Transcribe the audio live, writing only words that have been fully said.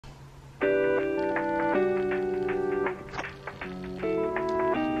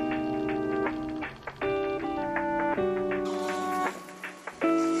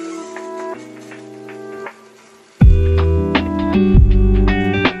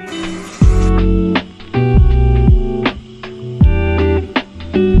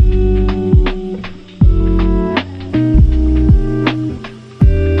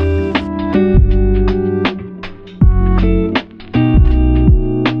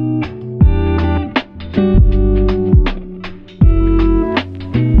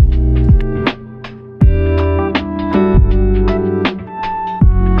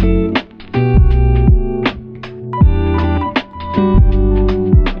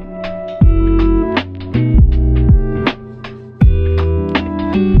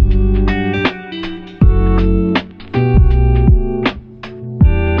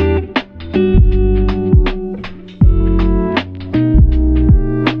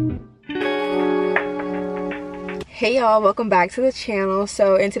Hey y'all, welcome back to the channel.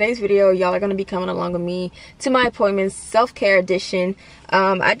 So in today's video, y'all are going to be coming along with me to my appointment self-care edition.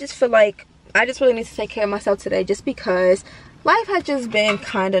 I just feel like I just really need to take care of myself today, just because life has just been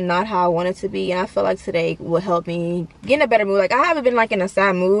kind of not how I want it to be, and I feel like today will help me get in a better mood. Like, I haven't been like in a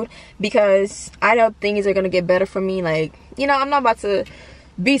sad mood because I know things are going to get better for me. Like, you know, I'm not about to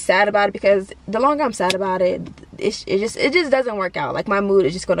be sad about it, because the longer I'm sad about it, it just doesn't work out. Like, my mood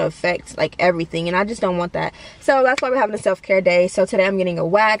is just going to affect like everything, and I just don't want that. So that's why we're having a self-care day. So today I'm getting a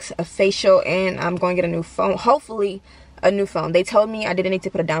wax, a facial, and I'm going to get a new phone. Hopefully a new phone. They told me I didn't need to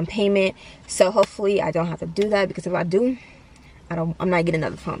put a down payment, so hopefully I don't have to do that, because if I do, I'm not getting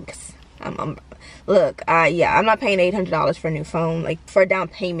another phone, because I'm not paying $800 for a new phone, like for a down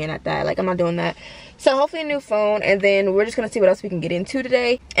payment at that. Like, I'm not doing that. So hopefully a new phone, and then we're just gonna see what else we can get into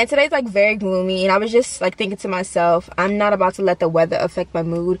today. And today's like very gloomy, and I was just like thinking to myself, I'm not about to let the weather affect my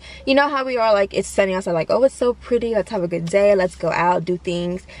mood. You know how we are, like, it's sunny outside, like, oh, it's so pretty, let's have a good day, let's go out, do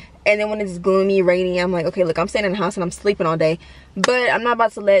things. And then when it's gloomy, rainy, I'm like, okay, look, I'm staying in the house and I'm sleeping all day. But I'm not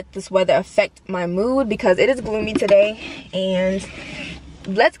about to let this weather affect my mood, because it is gloomy today, and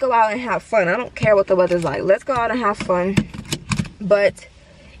let's go out and have fun. I don't care what the weather's like. Let's go out and have fun. But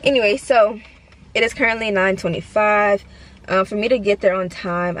anyway, so it is currently 9:25. For me to get there on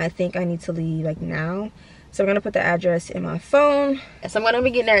time, I think I need to leave like now. So I'm gonna put the address in my phone. So I'm gonna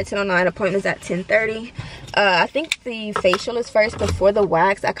be getting there at 10:09. Appointment's at 10:30. I think the facial is first before the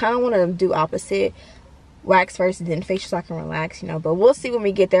wax. I kind of want to do opposite. Wax first, then facial, so I can relax, you know. But we'll see when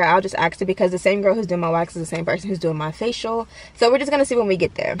we get there. I'll just ask her, because the same girl who's doing my wax is the same person who's doing my facial. So we're just gonna see when we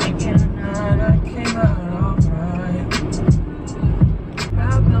get there.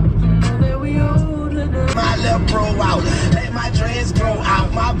 My little bro out, let my dreads grow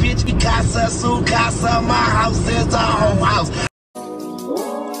out. My bitch be casa, su casa. My house is a whole house.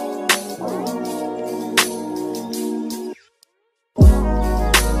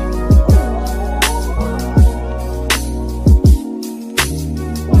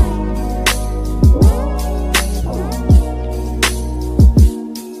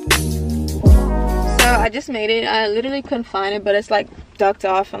 I just made it. I literally couldn't find it, but it's like ducked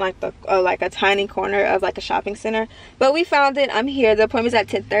off in like the like a tiny corner of like a shopping center. But we found it. I'm here. The appointment's at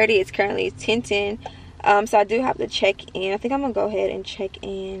 10:30. It's currently 10:10. So I do have to check in. I think I'm gonna go ahead and check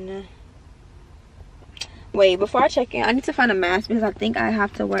in. Wait, before I check in, I need to find a mask, because I think I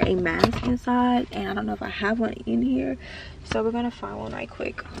have to wear a mask inside, and I don't know if I have one in here. So we're gonna find one right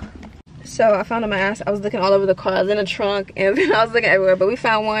quick. So I found a mask. I was looking all over the car. I was in the trunk, and I was looking everywhere, but we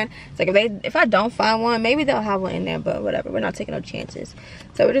found one. It's like, if I don't find one, maybe they'll have one in there, but whatever. We're not taking no chances.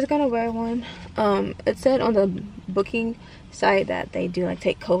 So we're just gonna wear one. It said on the booking site that they do like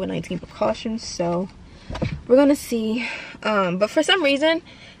take COVID-19 precautions, so we're gonna see. But for some reason,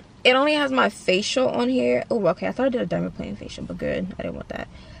 it only has my facial on here. Oh, okay. I thought I did a dermaplane facial, but good. I didn't want that.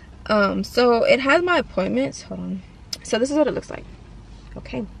 So it has my appointments. Hold on. So this is what it looks like.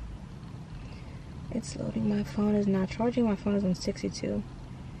 Okay. It's loading. My phone is not charging. My phone is on 62.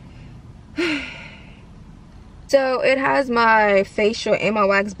 So it has my facial and my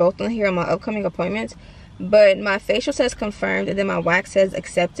wax both on here on my upcoming appointments. But my facial says confirmed, and then my wax says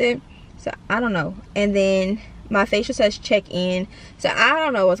accepted. So I don't know. And then my facial says check in. So I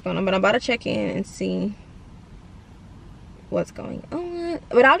don't know what's going on, but I'm about to check in and see what's going on.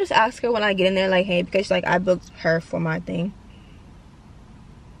 But I'll just ask her when I get in there, like, hey, because like I booked her for my thing.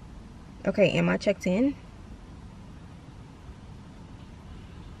 Okay, am I checked in?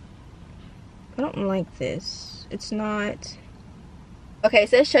 I don't like this. It's not. Okay, it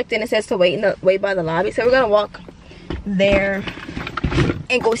says checked in. It says to wait by the lobby. So we're gonna walk there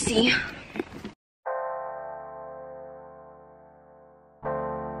and go see.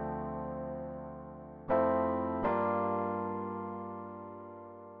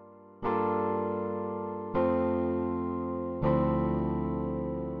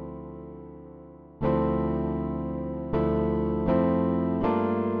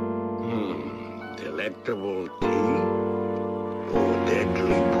 Delectable tea or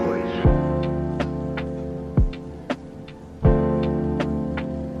deadly poison?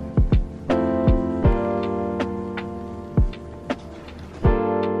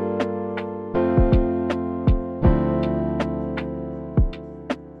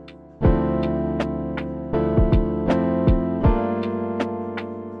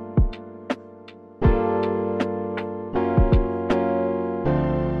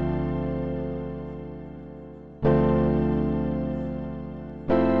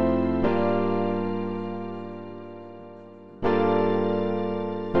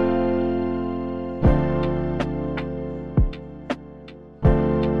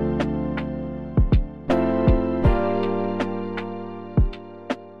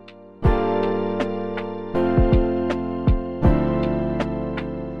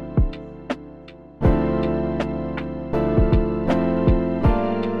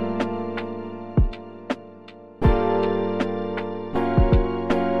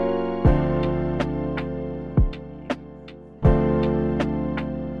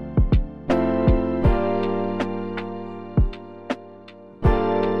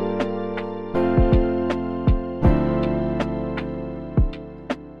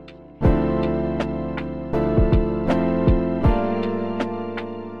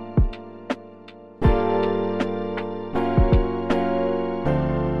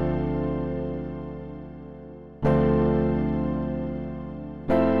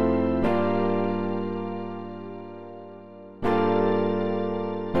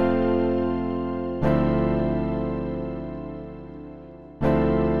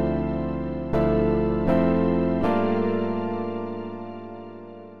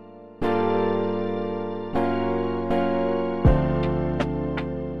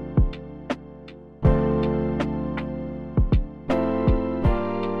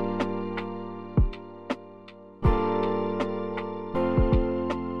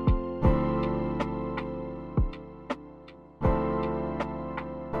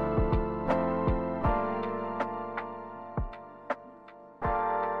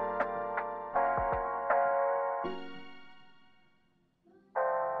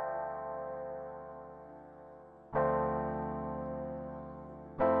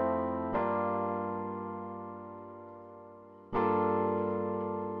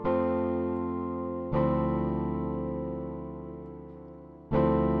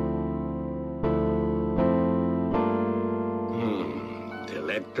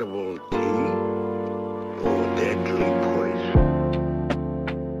 delectable tea or deadly poison.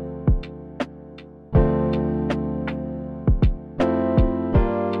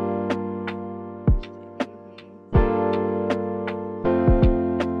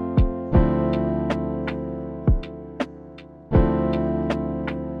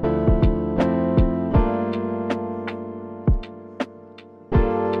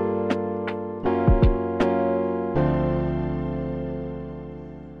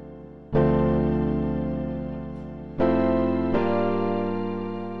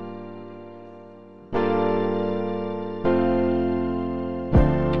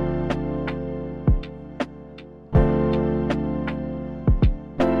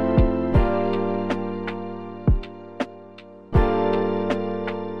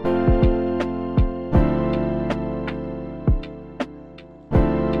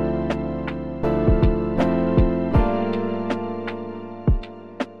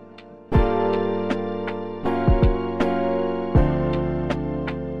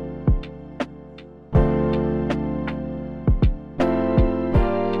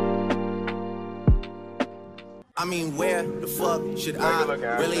 I mean, where the fuck should I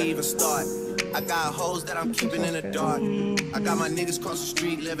really even start? I got hoes that I'm keeping in the dark. I got my niggas across the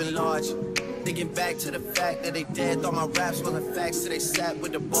street living large. Thinking back to the fact that they dead, thought my raps wasn't facts, so they sat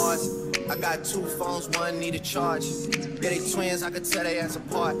with the bars. I got 2 phones, one need a charge. Yeah, they twins, I could tell they ass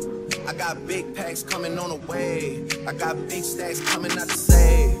apart. I got big packs coming on the way. I got big stacks coming out to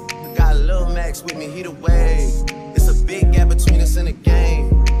save. I got Lil Max with me, he the way. It's a big gap between us in the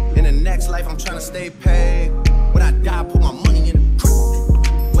game. In the next life, I'm trying to stay paid. When I die, put my money in the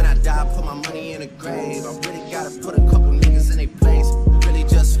grave. When I die, put my money in the grave. I really gotta put a couple niggas in their place. Really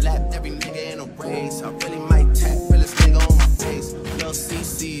just slapped every nigga in a race. I really might tap realest nigga on my face. Lil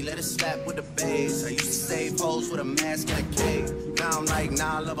CC, let it slap with the bass. I used to save hoes with a mask and a cave. Now I'm like,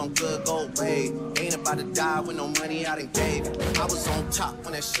 nah, love, I'm good, go away. Ain't about to die with no money I done gave. I was on top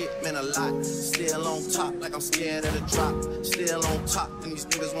when that shit meant a lot. Still on top like I'm scared of the drop. Still on top and these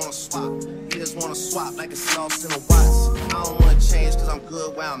niggas wanna swap. Niggas wanna swap like it's lost in a watch. I don't wanna change cause I'm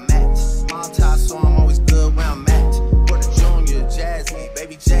good where I'm at. Mom tied so I'm always good where I'm at. Brother Junior, Jazzy,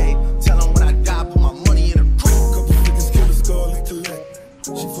 Baby J. Tell them when I die, put my money in a grave. Couple figures, kill a skull and collect.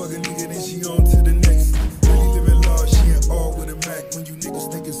 She fuck a nigga, then she on to the next. Really living large, she ain't all with a Mac. When you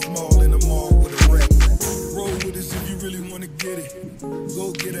niggas thinking small in the mall with a rack. Roll with us if you really wanna get it.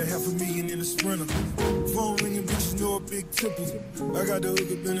 Go get a $500,000 in a Sprinter. Phone ringing, bitches know a big tipple. I got the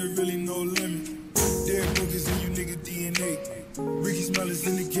hook up and there really no limit. Dead bookers in you nigga DNA. Ricky Smell is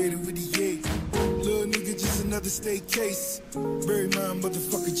indicated with the 8. Little nigga just another state case. Bury my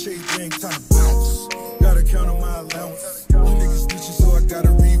motherfucking Chase bank, time to bounce. Gotta count on my allowance. You niggas snitching, so I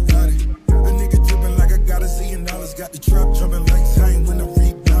gotta rewrite it. A nigga dripping like I got $1 zillion. Got the trap jumping like time when I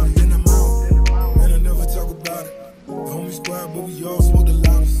rebound. Then I'm out, and I never talk about it. The homie squad, but we all smoke the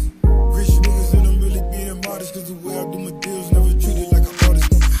loudest. Rich niggas and I'm really being modest. Cause the way I do my deals never treated like an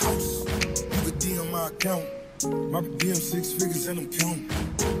artist in the house. You could DM my account. My DM 6 figures and I'm counting.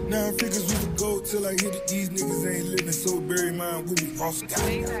 9 figures was the goal till I hit it. These niggas ain't living, so bury mine with me. Ross got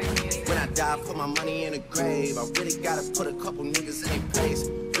it. When I die, put my money in a grave. I really gotta put a couple niggas in their place.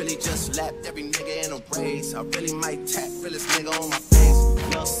 Really just slapped every nigga in a race. I really might tap realest nigga on my face.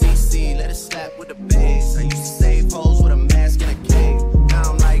 Lil CC, let it slap with the bass. I used to save hoes with a mask in a cave.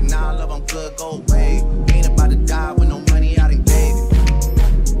 Now I'm like, nah, love, I'm good, go away. Ain't about to die with no money I done gave it.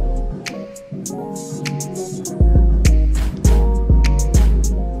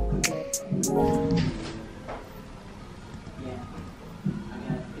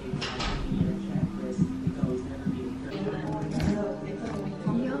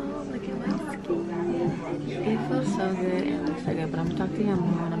 It feels so good and looks so good, but I'm gonna talk to you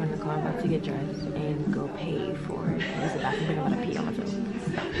more when I'm in the car. I'm about to get dressed and go pay for it. Use the bathroom. I'm gonna pee on myself.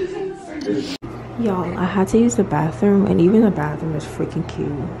 Y'all, I had to use the bathroom, and even the bathroom is freaking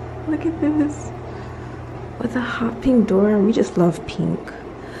cute. Look at this. With a hot pink door, we just love pink.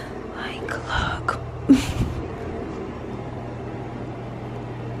 Like, look.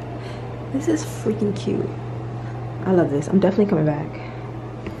 This is freaking cute. I love this. I'm definitely coming back.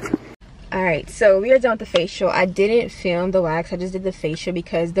 Alright, so we are done with the facial. I didn't film the wax. I just did the facial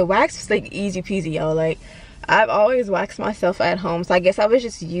because the wax was like easy peasy, y'all. Like, I've always waxed myself at home, so I guess I was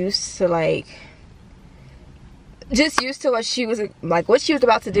just used to like what she was like, what she was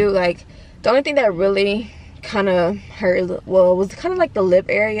about to do. Like, the only thing that really kind of hurt, well, was kind of like the lip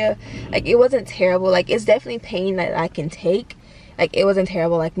area. Like, it wasn't terrible. Like, it's definitely pain that I can take. Like, it wasn't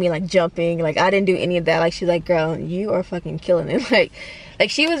terrible, like me like jumping. Like, I didn't do any of that. Like, she's like, girl, you are fucking killing it. Like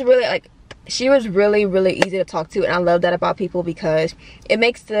she was really like, she was really easy to talk to, and I love that about people because it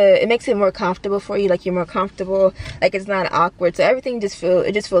makes it more comfortable for you. Like, you're more comfortable, like it's not awkward, so everything just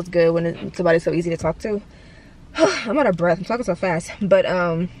feels good when somebody's so easy to talk to. I'm out of breath, I'm talking so fast. But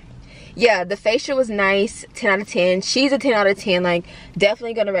yeah, the facial was nice. 10 out of 10. She's a 10 out of 10. Like,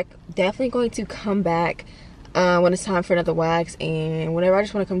 definitely going to come back when it's time for another wax, and whenever I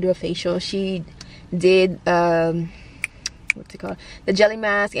just want to come do a facial. She did what's it called, the jelly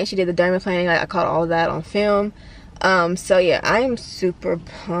mask, and she did the dermaplaning. Like, I caught all of that on film. So yeah, I am super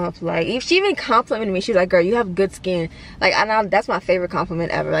pumped. Like, if she even complimented me, she was like, girl, you have good skin. Like, I know that's my favorite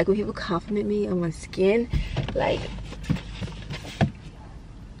compliment ever. Like, when people compliment me on my skin, like,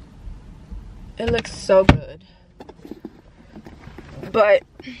 it looks so good. But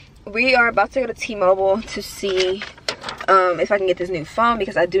we are about to go to T-Mobile to see if I can get this new phone,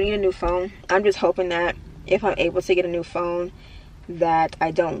 because I do need a new phone. I'm just hoping that if I'm able to get a new phone, that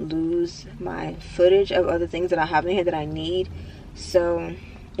I don't lose my footage of other things that I have in here that I need. So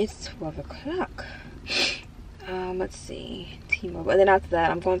it's 12 o'clock. Let's see, T-Mobile, and then after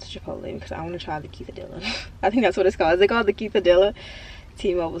that I'm going to Chipotle because I want to try the keithadilla. I think that's what it's called. Is it called the keithadilla?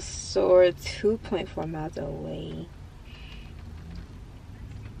 T-Mobile store, 2.4 miles away.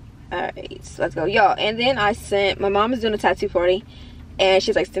 Alright, so let's go, y'all. And then my mom is doing a tattoo party, and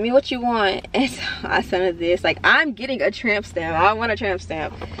she's like, send me what you want. And so I sent her this. Like, I'm getting a tramp stamp. I want a tramp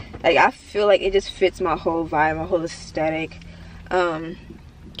stamp. Like, I feel like it just fits my whole vibe, my whole aesthetic. Can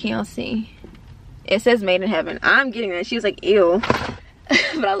y'all see? It says made in heaven. I'm getting that. She was like, ew.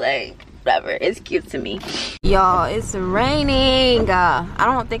 But I like, whatever. It's cute to me. Y'all, it's raining. I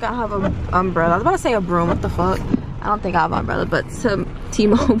don't think I have an umbrella. I was about to say a broom. What the fuck? I don't think I have an umbrella, but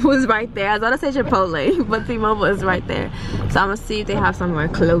T-Mobile is right there. I was about to say Chipotle, but T-Mobile is right there. So I'm gonna see if they have somewhere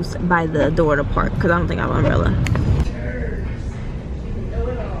close by the door to park, because I don't think I have an umbrella.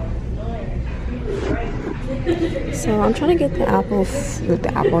 So I'm trying to get the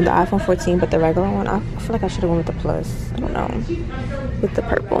iPhone 14, but the regular one, I feel like I should have went with the Plus. I don't know, with the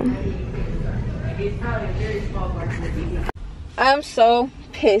purple. I'm so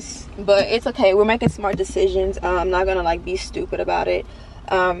pissed, but it's okay. We're making smart decisions. I'm not gonna like be stupid about it.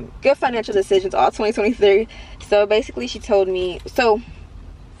 Good financial decisions all 2023. So basically she told me, so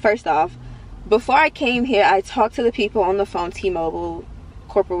first off, before I came here, I talked to the people on the phone, T-Mobile,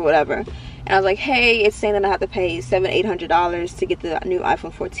 corporate, whatever, and I was like, hey, it's saying that I have to pay $700-800 to get the new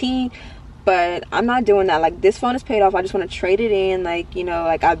iPhone 14, but I'm not doing that. Like, this phone is paid off. I just want to trade it in. Like, you know,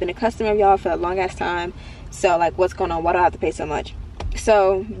 like, I've been a customer of y'all for a long ass time, so like, what's going on? Why do I have to pay so much?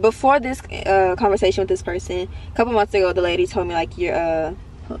 So before this conversation with this person, a couple months ago, the lady told me, like, your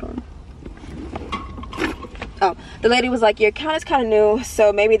hold on. Oh, the lady was like, your account is kind of new,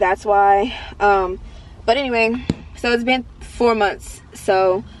 so maybe that's why. But anyway, so it's been 4 months.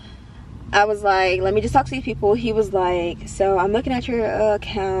 So I was like, let me just talk to these people. He was like, so I'm looking at your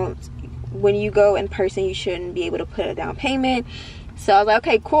account. When you go in person, you shouldn't be able to put a down payment. So I was like,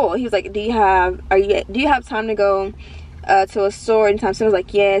 okay, cool. He was like, do you have time to go to a store anytime soon? I was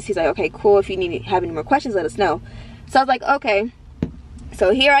like, yes. He's like, okay, cool. If you have any more questions, let us know. So I was like, okay.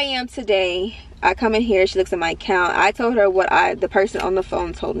 So here I am today. I come in here. She looks at my account. I told her what the person on the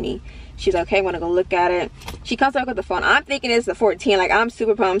phone told me. She's like, okay, I'm gonna go look at it. She comes back with the phone. I'm thinking it's the 14. Like, I'm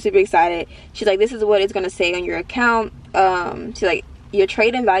super pumped. I'm super excited. She's like, this is what it's gonna say on your account. She's like, your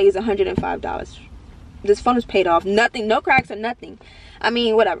trade-in value is $105. This phone is paid off. Nothing, no cracks or nothing. I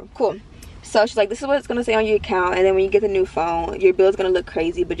mean, whatever. Cool. So she's like, this is what it's gonna say on your account, and then when you get the new phone, your bill's gonna look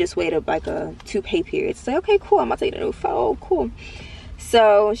crazy, but just wait like a 2 pay period. It's like, okay, cool. I'm about to get a new phone. Oh, cool.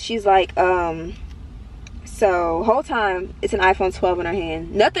 So she's like, so whole time it's an iPhone 12 in her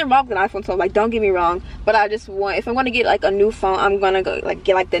hand. Nothing wrong with an iPhone 12, like, don't get me wrong, but I just want, if I'm gonna get like a new phone, I'm gonna go like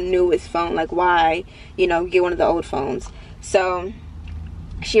get like the newest phone. Like, why, you know, get one of the old phones? So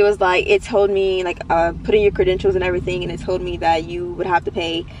she was like, it told me, like, put in your credentials and everything, and it told me that you would have to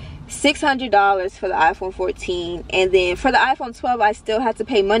pay $600 for the iPhone 14, and then for the iPhone 12 I still had to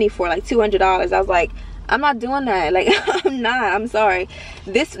pay money for, like, $200. I was like, I'm not doing that. Like, I'm sorry.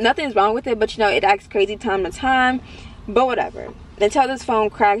 Nothing's wrong with it, but you know, it acts crazy time to time, but whatever. Until this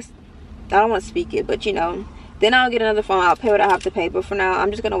phone cracks, I don't want to speak it, but you know, then I'll get another phone. I'll pay what I have to pay, but for now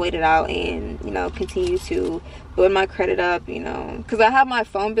I'm just gonna wait it out and, you know, continue to build my credit up, you know, because I have my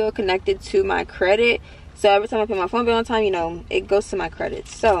phone bill connected to my credit, so every time I pay my phone bill on time, you know, it goes to my credit.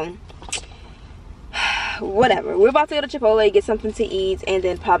 So whatever, we're about to go to Chipotle, get something to eat, and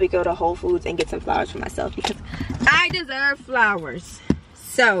then probably go to Whole Foods and get some flowers for myself because I deserve flowers.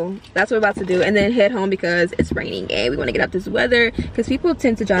 So that's what we're about to do, and then head home because it's raining and we want to get out this weather because people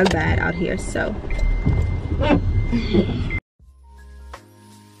tend to drive bad out here. So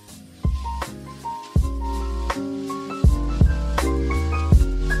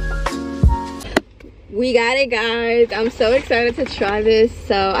We got it, guys. I'm so excited to try this.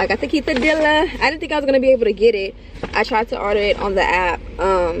 So I got the keithadilla. I didn't think I was gonna be able to get it. I tried to order it on the app,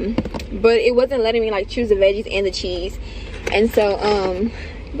 but it wasn't letting me like choose the veggies and the cheese. And so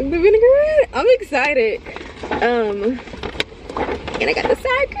the vinaigrette, I'm excited. And I got the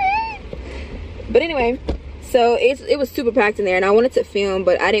sour cream. But anyway, so it was super packed in there, and I wanted to film,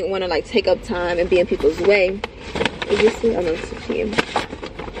 but I didn't want to like take up time and be in people's way. Is this it? Oh no, this is here.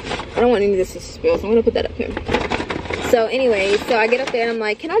 I don't want any of this to spill, so I'm gonna put that up here. So anyway, so I get up there and I'm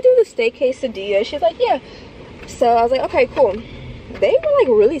like, can I do the steak quesadilla? She's like, yeah. So I was like, okay, cool. They were like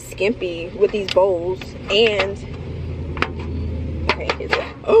really skimpy with these bowls, and okay, here's it.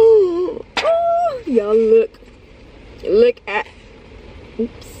 Oh, y'all look at.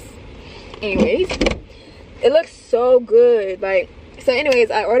 Oops. Anyways, it looks so good. Like, so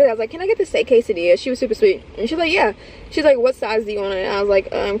anyways, I ordered. I was like, can I get the steak quesadilla? She was super sweet, and she's like, yeah. She's like, what size do you want it? And I was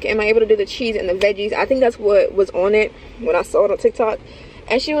like, am I able to do the cheese and the veggies? I think that's what was on it when I saw it on TikTok.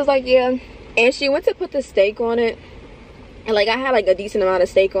 And she was like, yeah. And she went to put the steak on it, and like I had like a decent amount of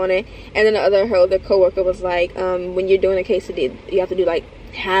steak on it. And then her other coworker was like, when you're doing a quesadilla, you have to do like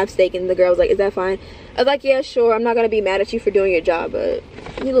half steak. And the girl was like, is that fine? I was like, yeah, sure. I'm not gonna be mad at you for doing your job, but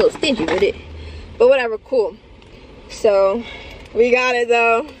you're a little stingy with it. But whatever, cool. So we got it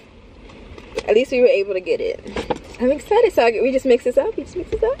though. At least we were able to get it. I'm excited. So we just mix this up. Dang,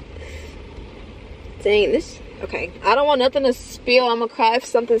 this. Okay, I don't want nothing to spill. I'm gonna cry if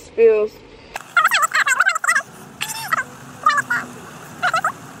something spills.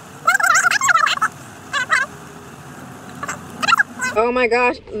 Oh my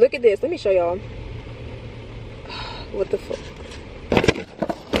gosh, look at this. Let me show y'all. What the fuck?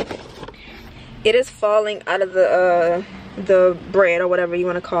 It is falling out of the bread or whatever you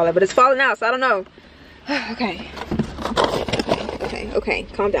want to call it, but it's falling out, so I don't know. Okay,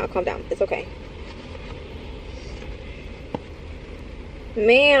 calm down, it's okay.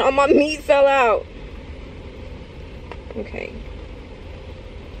 Man, all my meat fell out. Okay.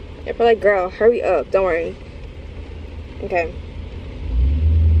 They're probably like, girl, hurry up, don't worry. Okay.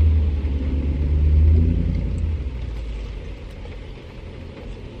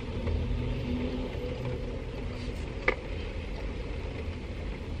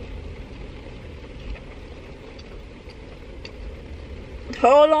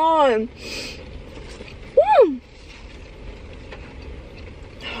 Hold on. Woo.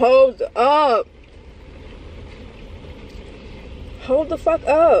 Hold up. Hold the fuck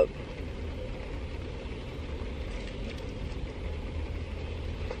up.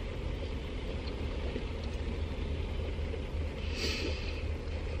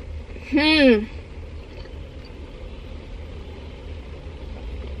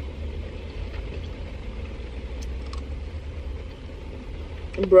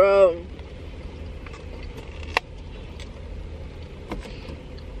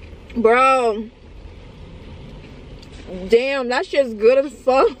 Bro, damn, that shit's good as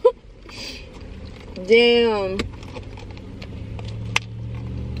fuck. Damn,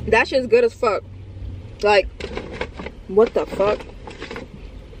 that shit's good as fuck. Like, what the fuck?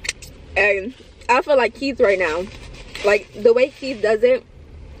 And I feel like Keith right now. Like, the way Keith does it.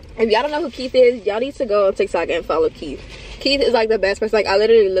 If y'all don't know who Keith is, y'all need to go on TikTok and follow Keith. Keith is like the best person. Like, I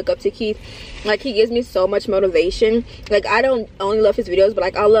literally look up to Keith. Like, he gives me so much motivation. Like, I don't only love his videos, but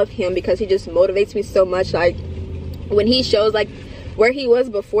like, I love him because he just motivates me so much. Like, when he shows like where he was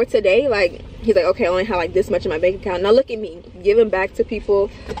before today, like, he's like, okay, I only have like this much in my bank account. Now look at me, giving back to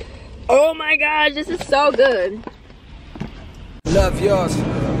people. Oh my gosh, this is so good. Love yours.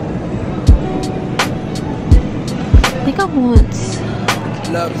 I think I want.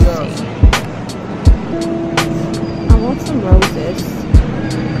 Love yours. I want some roses.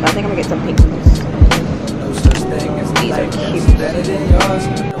 I think I'm gonna get some pink ones. No such thing as these are cute. better than yours.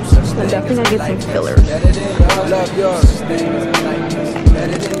 No such thing. I'm definitely gonna get some fillers. Better than yours. Love yours.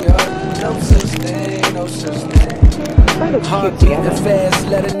 Better than yours. No such thing. No such thing. Heart beating fast,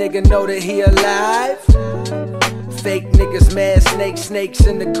 let a nigga know that he alive. Fake niggas, mad snakes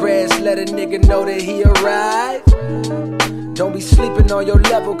in the grass, let a nigga know that he arrived. Don't be sleeping on your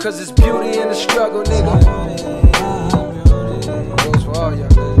level, cause it's beauty in the struggle, nigga. Goes for all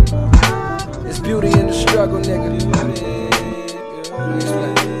y'all. It's beauty in the struggle, nigga.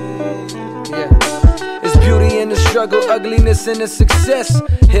 Yeah. It's beauty in the struggle, ugliness in the success.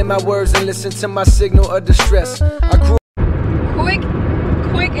 Hear my words and listen to my signal of distress. I grew.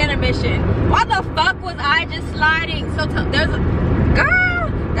 Quick intermission. Why the fuck was I just sliding? So there's a girl.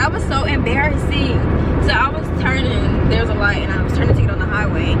 That was so embarrassing. So I was turning. There's a light, and I was turning to get on the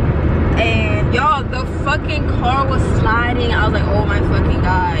highway. And y'all, the fucking car was sliding. I was like, oh my fucking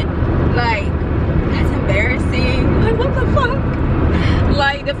god. Like, That's embarrassing. Like, what the fuck?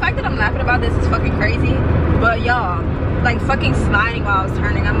 Like, the fact that I'm laughing about this is fucking crazy. But y'all, like, fucking sliding while I was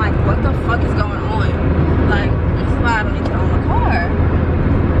turning. I'm like, what the fuck is going on? Like, this is why I don't need to own a car.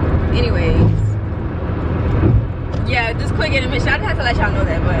 Anyways. Yeah, just quick intermission. I just had to let y'all know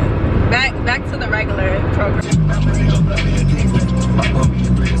that, but back to the regular program.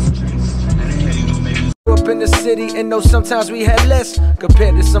 Up in the city and know sometimes we had less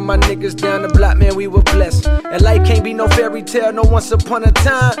compared to some of my niggas down the block, man, we were blessed. And life can't be no fairy tale, no once upon a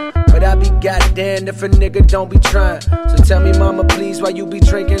time. But I be goddamn if a nigga don't be trying. So tell me, mama, please, why you be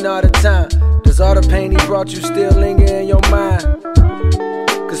drinking all the time? Does all the pain he brought you still linger in your mind?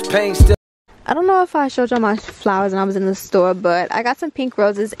 Cause pain still. I don't know if I showed y'all my flowers when I was in the store, but I got some pink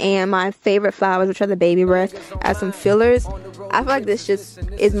roses and my favorite flowers, which are the baby breath, as some fillers. I feel like this just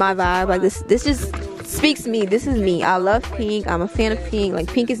is my vibe. Like this just speaks to me. This is me. I love pink. I'm a fan of pink.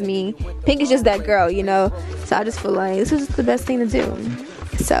 Like, pink is me. Pink is just that girl, you know? So I just feel like this is the best thing to do.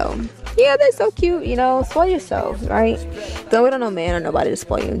 So, yeah, they're so cute, you know? Spoil yourself, right? Don't wait on no man or nobody to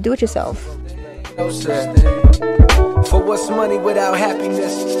spoil you. Do it yourself. For what's money without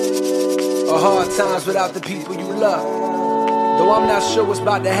happiness? Or hard times without the people you love? Though I'm not sure what's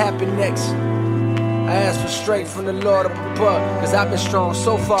about to happen next, I ask for strength from the Lord up above. Cause I've been strong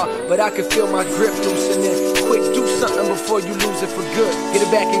so far, but I can feel my grip loosening. Quick, do something before you lose it for good. Get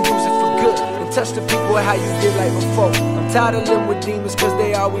it back and use it for good. And touch the people how you did like before. I'm tired of living with demons cause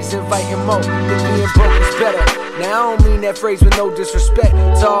they always inviting more. Think being broke is better. Now I don't mean that phrase with no disrespect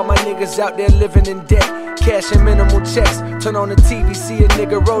to all my niggas out there living in debt. Cashing minimal checks. Turn on the TV, see a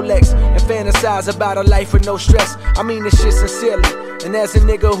nigga Rolex, and fantasize about a life with no stress. I mean this shit sincerely. And as a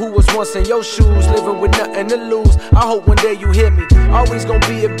nigga who was once in your shoes, living with nothing to lose, I hope one day you hear me. Always gonna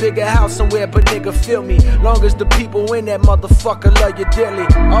be a bigger house somewhere, but nigga feel me. Long as the people in that motherfucker love you dearly.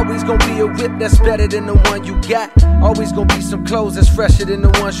 Always gonna be a whip that's better than the one you got. Always gonna be some clothes that's fresher than the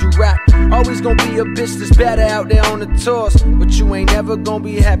ones you rock. Always gonna be a bitch that's better out there on the tours. But you ain't never gonna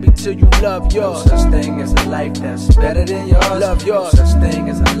be happy till you love yours. No such thing as a life that's better than yours. Love yours. No such thing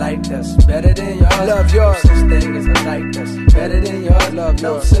as a life that's better than yours. Love yours. No such thing as a life that's better than yours. Love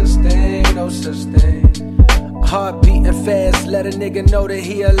no such thing, no such thing. Heart beating fast, let a nigga know that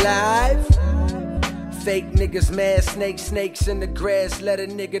he alive. Fake niggas mad, snakes in the grass, let a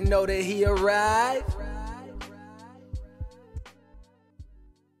nigga know that he arrived.